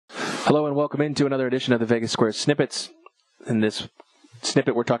Hello and welcome into another edition of the Vegas Square Snippets. In this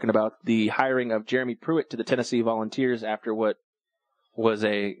snippet, we're talking about the hiring of Jeremy Pruitt to the Tennessee Volunteers after what was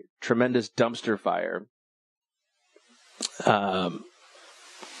a tremendous dumpster fire. I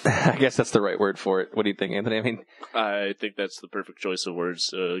guess that's the right word for it. What do you think, Anthony? I think that's the perfect choice of words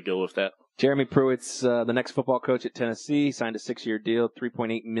to go with that. Jeremy Pruitt's the next football coach at Tennessee. Signed a 6-year deal,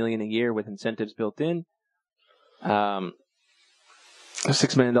 $3.8 million a year with incentives built in. A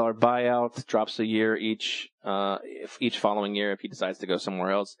 $6 million buyout, drops a year each following year if he decides to go somewhere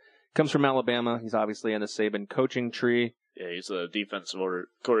else. Comes from Alabama. He's obviously in the Saban coaching tree. Yeah, he's a defensive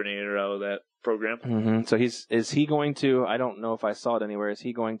coordinator out of that program. Mm-hmm. So is he going to, I don't know if I saw it anywhere, is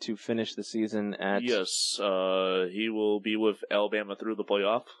he going to finish the season at... Yes, he will be with Alabama through the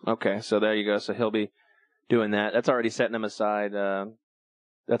playoff. Okay, so there you go. So he'll be doing that. That's already setting him aside.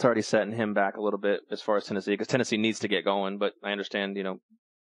 That's already setting him back a little bit as far as Tennessee, because Tennessee needs to get going, but I understand, you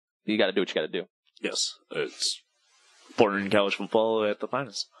got to do what you got to do. Yes, it's important in college football at the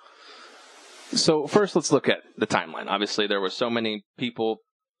finest. So first, let's look at the timeline. Obviously, there were so many people,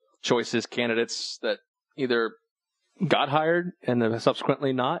 choices, candidates that either got hired and then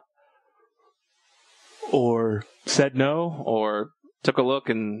subsequently not, or said no, or took a look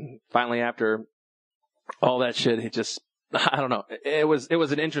and finally after all that shit, it just... I don't know. It was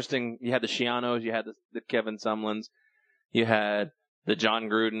an interesting. You had the Shianos, you had the Kevin Sumlins, you had the John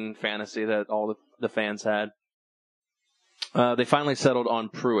Gruden fantasy that all the fans had. They finally settled on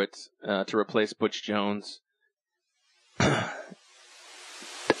Pruitt to replace Butch Jones. My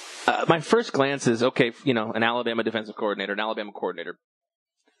first glance is okay. An Alabama defensive coordinator, an Alabama coordinator,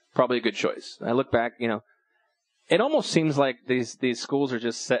 probably a good choice. I look back. It almost seems like these schools are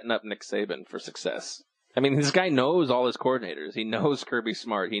just setting up Nick Saban for success. I mean, this guy knows all his coordinators. He knows Kirby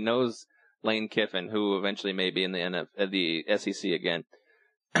Smart. He knows Lane Kiffin, who eventually may be in the SEC again.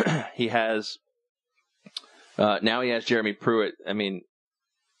 He has now he has Jeremy Pruitt. I mean,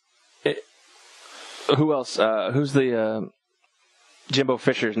 who else? Who's the Jimbo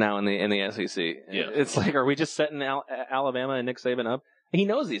Fisher's now in the SEC? Yeah. It's like, are we just setting Alabama and Nick Saban up? He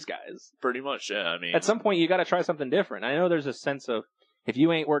knows these guys Pretty much, yeah. I mean, at some point you got to try something different. I know there's a sense of, if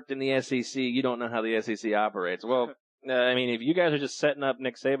you ain't worked in the SEC, you don't know how the SEC operates. Well, I mean, if you guys are just setting up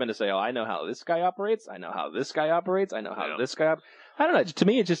Nick Saban to say, oh, I know how this guy operates, I know how this guy operates, I know how this guy operates. I don't know. To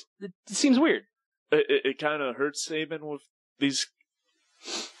me, it seems weird. It kind of hurts Saban with these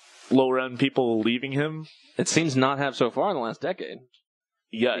lower-end people leaving him. It seems not have so far in the last decade.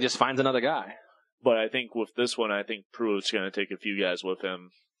 Yeah. He just finds another guy. But I think with this one, I think Pruitt's going to take a few guys with him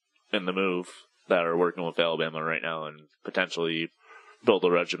in the move that are working with Alabama right now and potentially build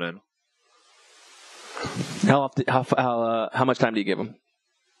a regimen. How much time do you give him?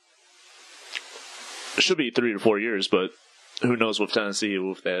 It should be 3 to 4 years, but who knows with Tennessee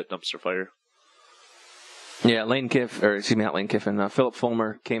with that dumpster fire. Yeah, not Lane Kiffin. Philip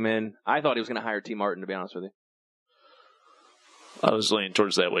Fulmer came in. I thought he was going to hire T. Martin, to be honest with you. I was leaning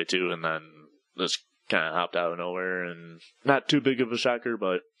towards that way too, and then this kind of hopped out of nowhere, and not too big of a shocker,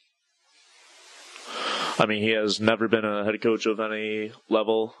 but I mean, he has never been a head coach of any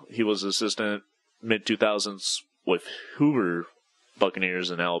level. He was assistant mid-2000s with Hoover Buccaneers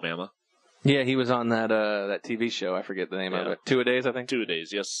in Alabama. Yeah, he was on that TV show. I forget the name of it. 2-A-Days, I think?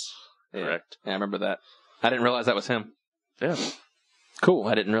 2-A-Days, yes. Yeah. Correct. Yeah, I remember that. I didn't realize that was him. Yeah. Cool.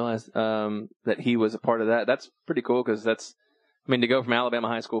 I didn't realize that he was a part of that. That's pretty cool because to go from Alabama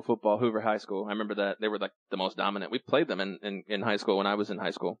high school football, Hoover High School, I remember that they were like the most dominant. We played them in high school when I was in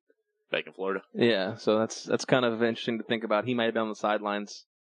high school. Back in Florida. Yeah, so that's kind of interesting to think about. He might have been on the sidelines.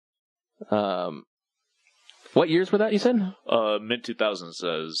 What years were that, you said? Mid-2000s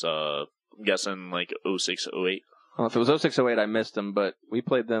says, I'm guessing like 06, 08. Well, if it was 06, 08, I missed them, but we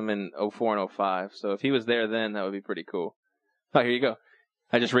played them in 04 and 05. So if he was there then, that would be pretty cool. Oh, here you go.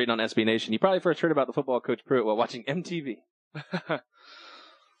 I just read on SB Nation. You probably first heard about the football coach Pruitt while watching MTV.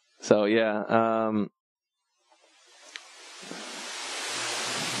 So, yeah.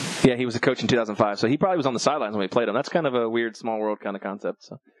 Yeah, he was a coach in 2005, so he probably was on the sidelines when we played him. That's kind of a weird, small world kind of concept.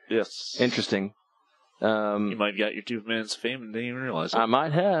 So yes. Interesting. You might have got your 2 minutes of fame and didn't even realize it. I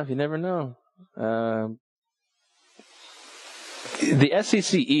might have. You never know. The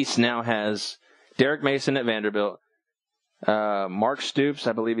SEC East now has Derek Mason at Vanderbilt, Mark Stoops,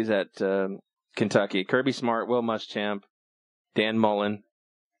 I believe he's at Kentucky, Kirby Smart, Will Muschamp, Dan Mullen,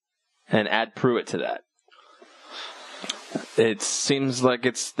 and add Pruitt to that. It seems like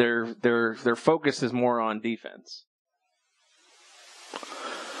it's their focus is more on defense.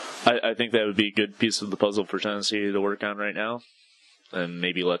 I think that would be a good piece of the puzzle for Tennessee to work on right now, and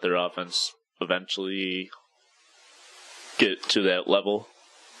maybe let their offense eventually get to that level.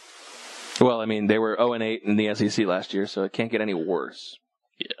 Well, I mean, they were 0-8 in the SEC last year, so it can't get any worse.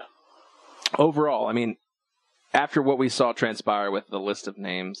 Yeah. Overall, I mean, after what we saw transpire with the list of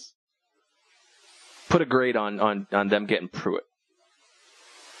names, put a grade on them getting Pruitt.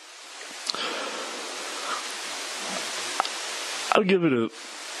 I'll give it a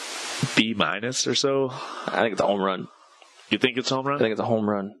B- or so. I think it's a home run. You think it's a home run? I think it's a home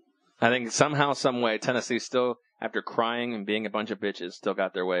run. I think somehow, some way, Tennessee still, after crying and being a bunch of bitches, still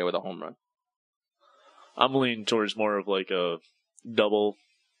got their way with a home run. I'm leaning towards more of like a double,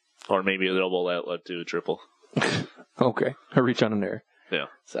 or maybe a double that led to a triple. Okay. A reach on an error. Yeah.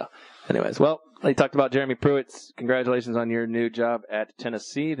 So, anyways, well, I talked about Jeremy Pruitt. Congratulations on your new job at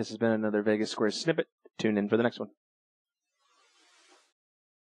Tennessee. This has been another Vegas Square Snippet. Tune in for the next one.